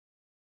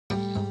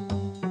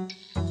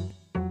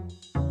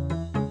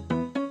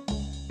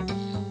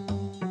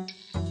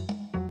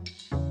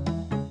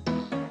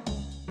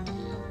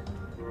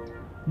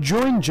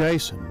Join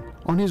Jason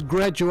on his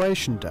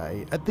graduation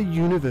day at the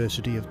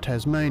University of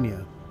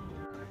Tasmania.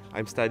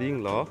 I'm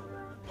studying law.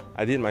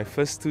 I did my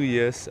first 2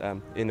 years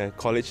in a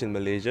college in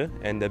Malaysia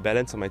and the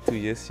balance of my 2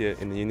 years here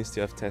in the University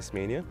of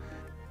Tasmania.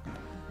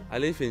 I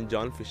live in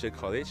John Fisher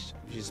College,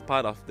 which is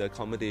part of the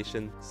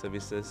accommodation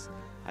services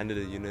under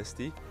the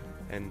university,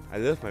 and I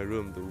love my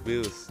room.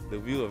 The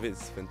view of it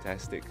is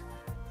fantastic.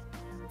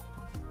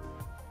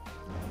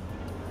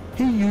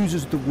 He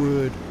uses the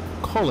word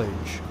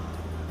college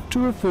to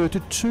refer to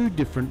two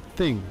different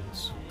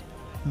things.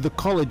 The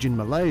college in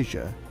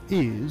Malaysia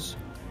is,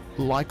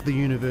 like the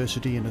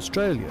university in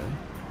Australia,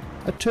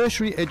 a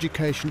tertiary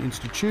education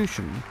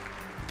institution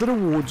that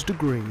awards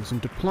degrees and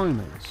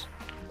diplomas.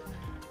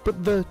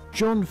 But the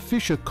John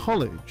Fisher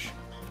College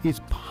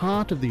is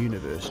part of the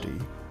university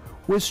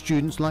where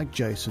students like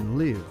Jason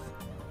live.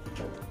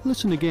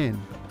 Listen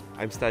again.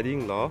 I'm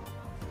studying law.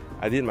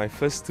 I did my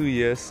first 2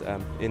 years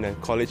in a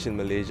college in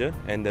Malaysia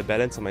and the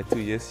balance of my 2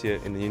 years here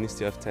in the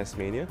University of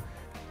Tasmania.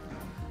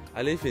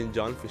 I live in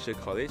John Fisher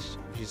College,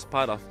 which is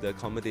part of the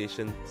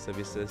accommodation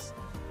services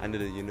under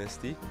the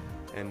university,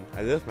 and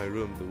I love my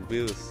room.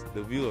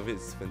 The view of it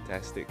is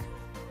fantastic.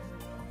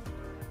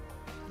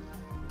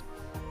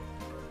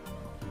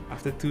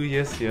 After 2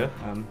 years here,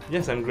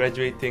 yes, I'm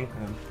graduating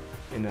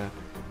in a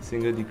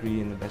single degree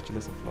in the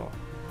Bachelor's of Law.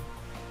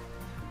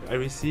 I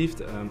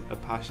received a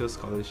partial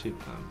scholarship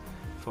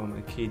from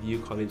a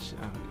KDU college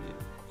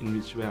in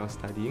which where I was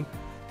studying,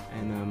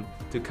 and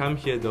to come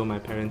here though my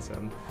parents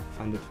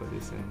funded for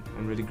this, and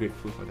I'm really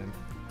grateful for them.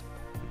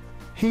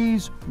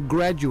 He's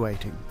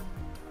graduating.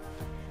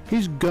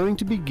 He's going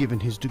to be given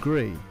his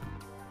degree.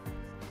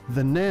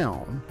 The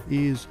noun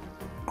is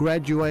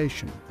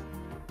graduation.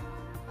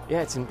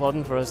 Yeah, it's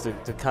important for us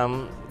to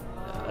come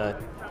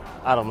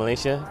out of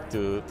Malaysia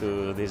to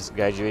this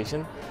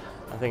graduation.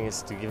 I think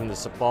it's to give him the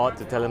support,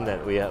 to tell him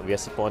that we are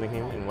supporting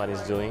him in what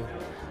he's doing,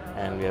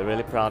 and we are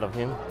really proud of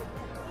him.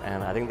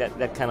 And I think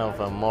that kind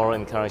of moral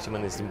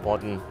encouragement is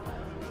important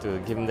to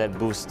give him that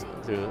boost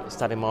to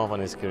start him off on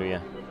his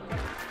career.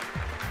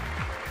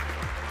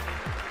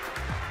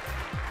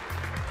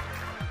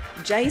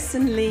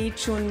 Jason Lee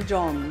Chun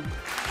Jong.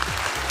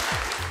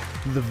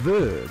 The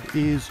verb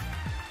is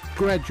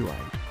graduate.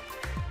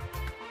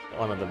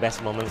 One of the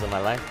best moments of my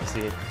life to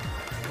see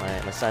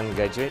my son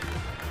graduate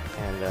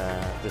and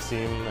to see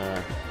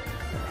him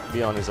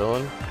be on his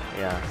own.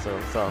 Yeah, so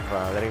sort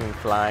of letting him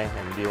fly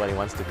and be what he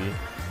wants to be.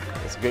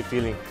 It's a great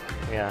feeling.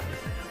 Yeah,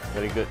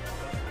 very good.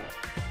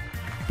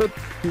 But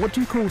what do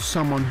you call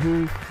someone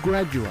who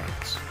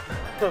graduates?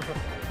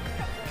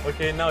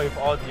 Okay, now with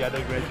all the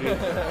other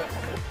graduates.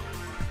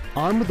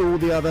 I'm with all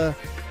the other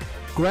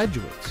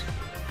graduates.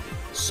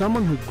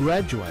 Someone who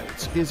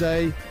graduates is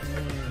a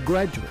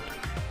graduate.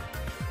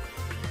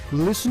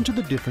 Listen to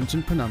the difference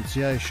in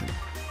pronunciation.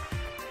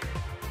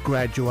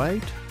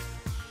 Graduate,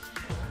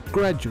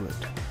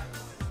 graduate.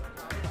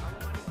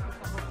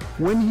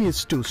 When he is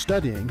still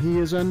studying, he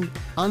is an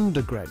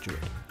undergraduate.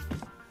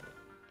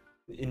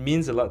 It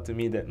means a lot to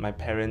me that my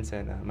parents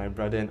and my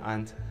brother and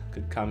aunt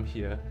could come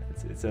here.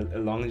 It's a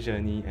long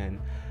journey, and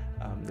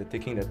they're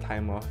taking the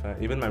time off.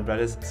 Even my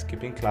brother's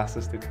skipping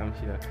classes to come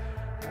here.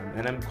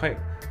 And I'm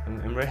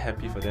very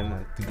happy for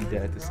them to be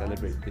there to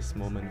celebrate this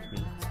moment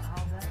with me.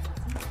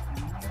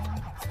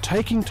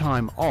 Taking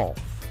time off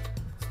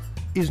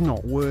is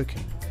not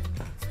working,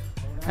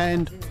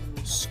 and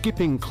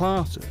skipping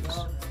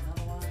classes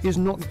is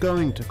not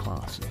going to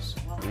classes.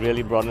 It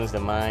really broadens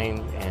the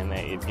mind, and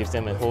it gives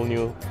them a whole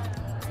new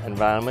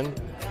environment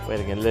where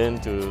they can learn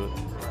to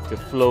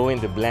flow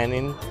in, to blend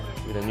in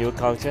with a new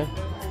culture,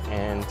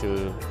 and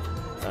to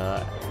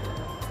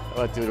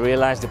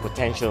realize the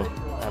potential.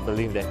 I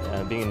believe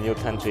that being in a new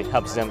country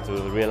helps them to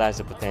realize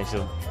the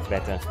potential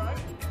better.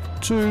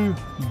 To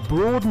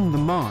broaden the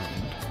mind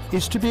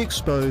is to be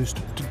exposed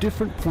to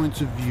different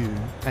points of view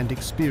and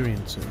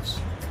experiences.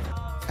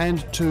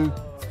 And to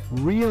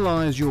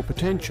realize your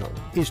potential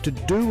is to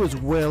do as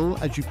well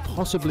as you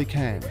possibly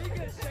can.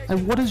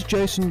 And what is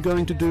Jason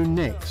going to do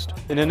next?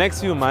 In the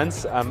next few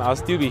months, I'll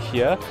still be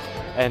here,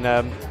 and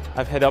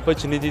I've had the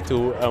opportunity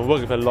to work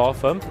with a law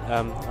firm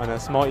on a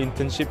small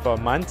internship for a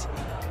month,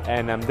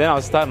 and then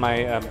I'll start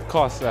my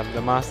course,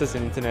 the Masters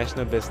in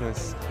International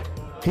Business.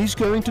 He's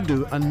going to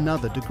do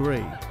another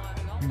degree,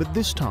 but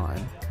this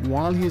time,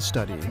 while he is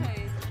studying,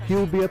 he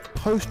will be a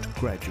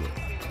postgraduate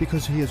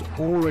because he has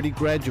already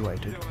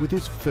graduated with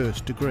his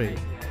first degree.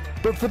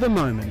 But for the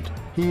moment,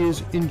 he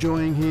is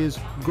enjoying his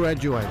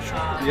graduation.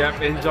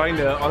 Yep, enjoying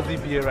the Aussie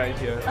beer right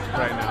here,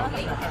 right now.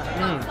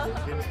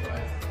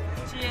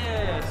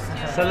 Cheers!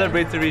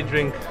 Celebratory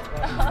drink.